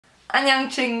Annyeong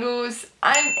chingus,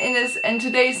 I'm Ines and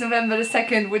today is November the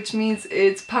 2nd, which means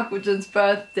it's Park Woojin's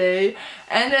birthday,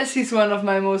 and as he's one of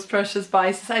my most precious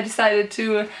biases, I decided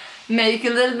to make a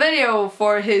little video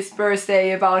for his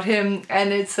birthday about him,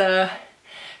 and it's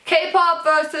K-pop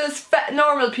versus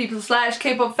normal people /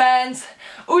 K-pop fans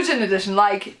Woojin edition,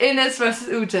 like Ines versus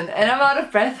Woojin, and I'm out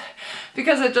of breath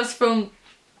because I just filmed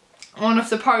one of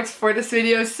the parts for this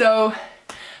video, so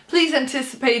please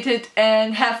anticipate it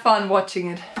and have fun watching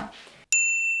it.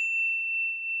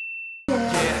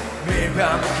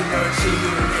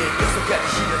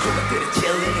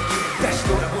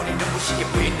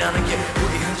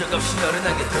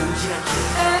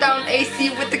 Down AC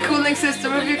with the cooling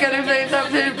system. If you're gonna play it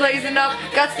up, it plays enough.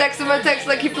 Got stacks of my text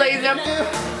like he plays them. Do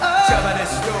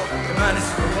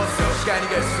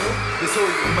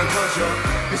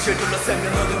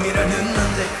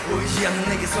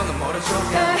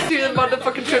the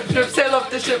motherfucking trip, sail off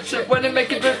the ship, when they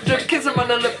make it drip, kiss him on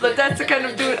the lip. That's the kind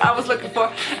of dude I was looking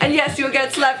for. And yes, you'll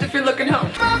get slapped if you're looking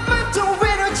home.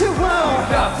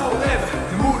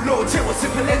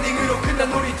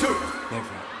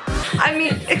 I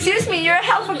mean, excuse me, you're a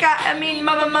helpful guy. I mean,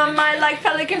 my like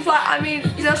pelican fly. I mean,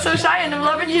 you're so shy and I'm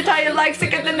loving you tie your like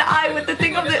sicker than the eye with the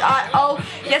thing of the eye. Oh,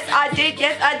 yes I did.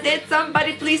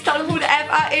 Somebody please tell him who the F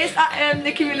I is. I am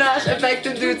Nicki Minaj,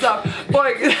 affected dudes up.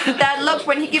 Boy, that look,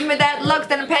 when he give me that look,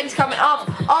 then the pen's coming off.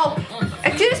 Oh,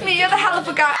 excuse me, you're the hell of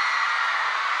a guy.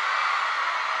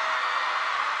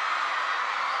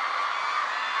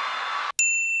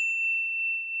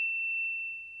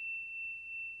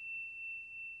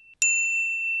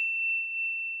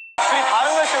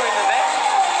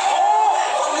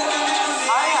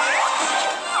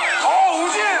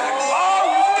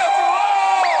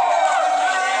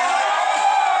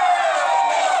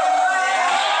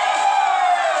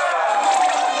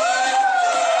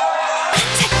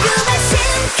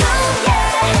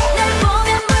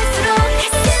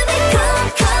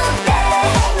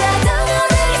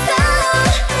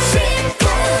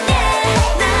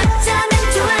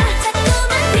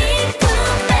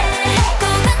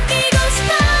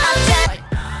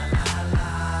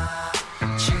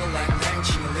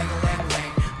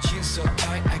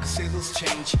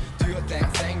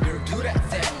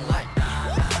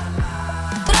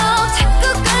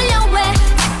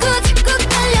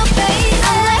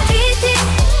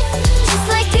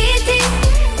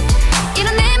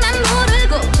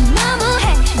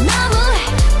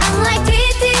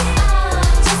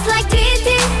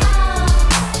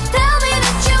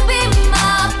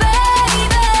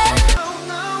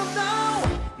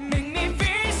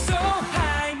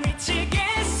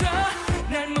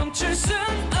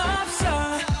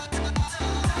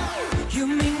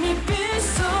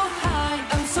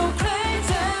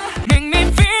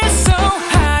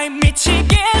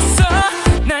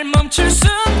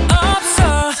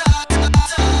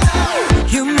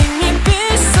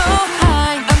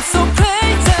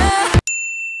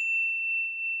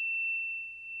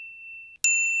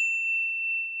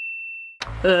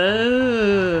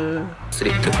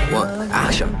 Three, 2, 1,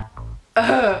 action.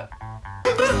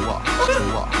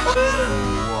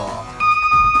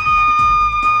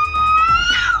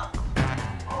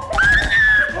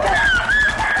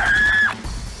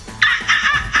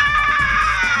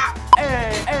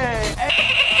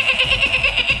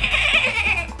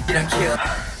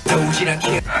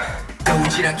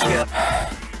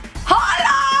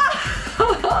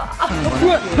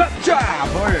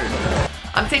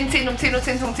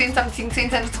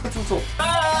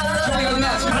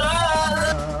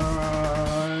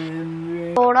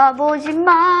 돌아보지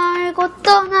말고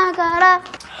떠나가라.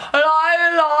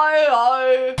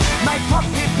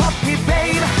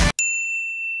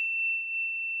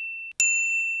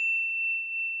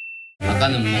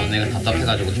 아까는 뭐 내가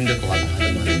답답해가지고 힘들 것 같아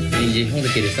하는 말. 이제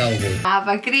형들끼리 싸우고.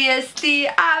 Aber Christi,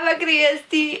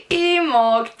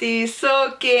 이목디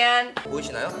소겐.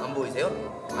 보이시나요? 안 보이세요?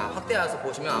 아, 확대해서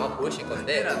보시면 아마 보이실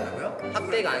건데. 확대한다고요?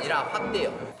 확대가 아니라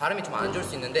확대요. 발음이 좀 안 좋을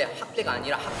수 있는데 확대가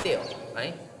아니라 확대요.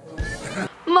 아니?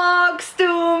 Magst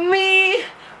du mich,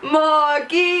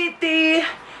 mag ich dich,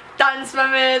 tanz mal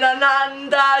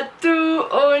miteinander, du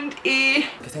und ich.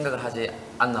 그렇게 생각을 하지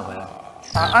않나 봐요.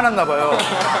 아, 안 왔나 봐요.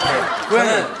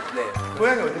 네.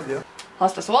 고향이 어딘데요?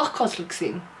 Hast du das Wachkastel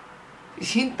gesehen?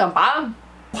 Ist hinterm Baum.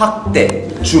 확대,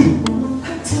 줌,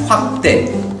 확대,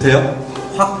 돼요?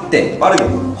 확대, 빠르게,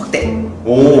 확대.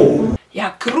 오.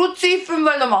 Ja, Kruzif,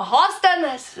 weil du mal hast, dann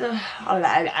ist...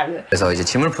 그래서 이제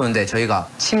짐을 푸는데 저희가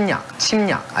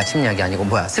침략이 아니고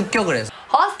뭐야, 습격을 해서.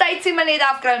 Hast dein Zimmer nicht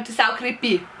aufgeräumt, du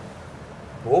Saukrippi?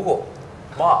 뭐고?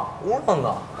 마,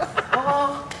 울었나?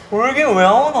 아, 울긴 왜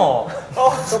안 오노?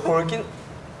 또 울긴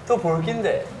또 볼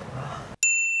긴데.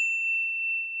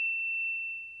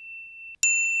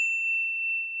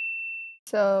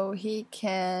 So he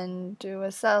can do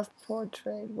a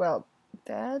self-portrait. Well,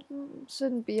 that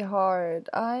shouldn't be hard.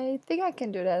 I think I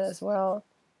can do that as well.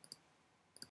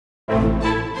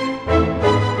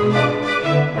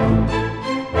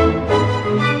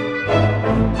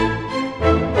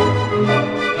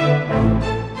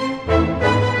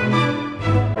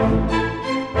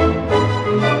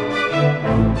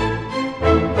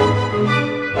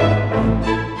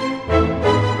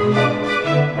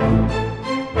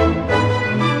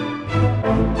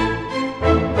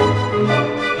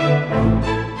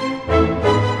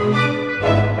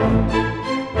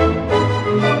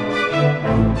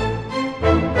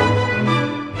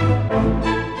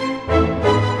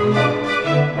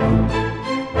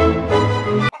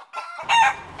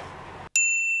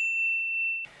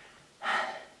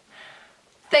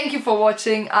 Thank you for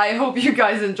watching. I hope you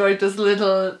guys enjoyed this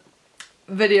little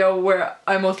video where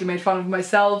I mostly made fun of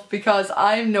myself because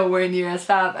I'm nowhere near as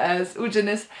fab as Woojin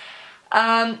is.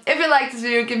 If you liked this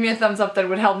video, give me a thumbs up, that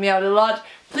would help me out a lot.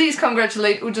 Please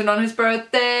congratulate Woojin on his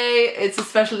birthday. It's a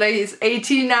special day, he's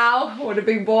 18 now, what a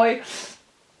big boy.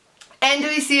 And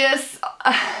we see us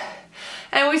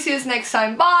next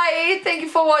time. Bye! Thank you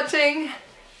for watching.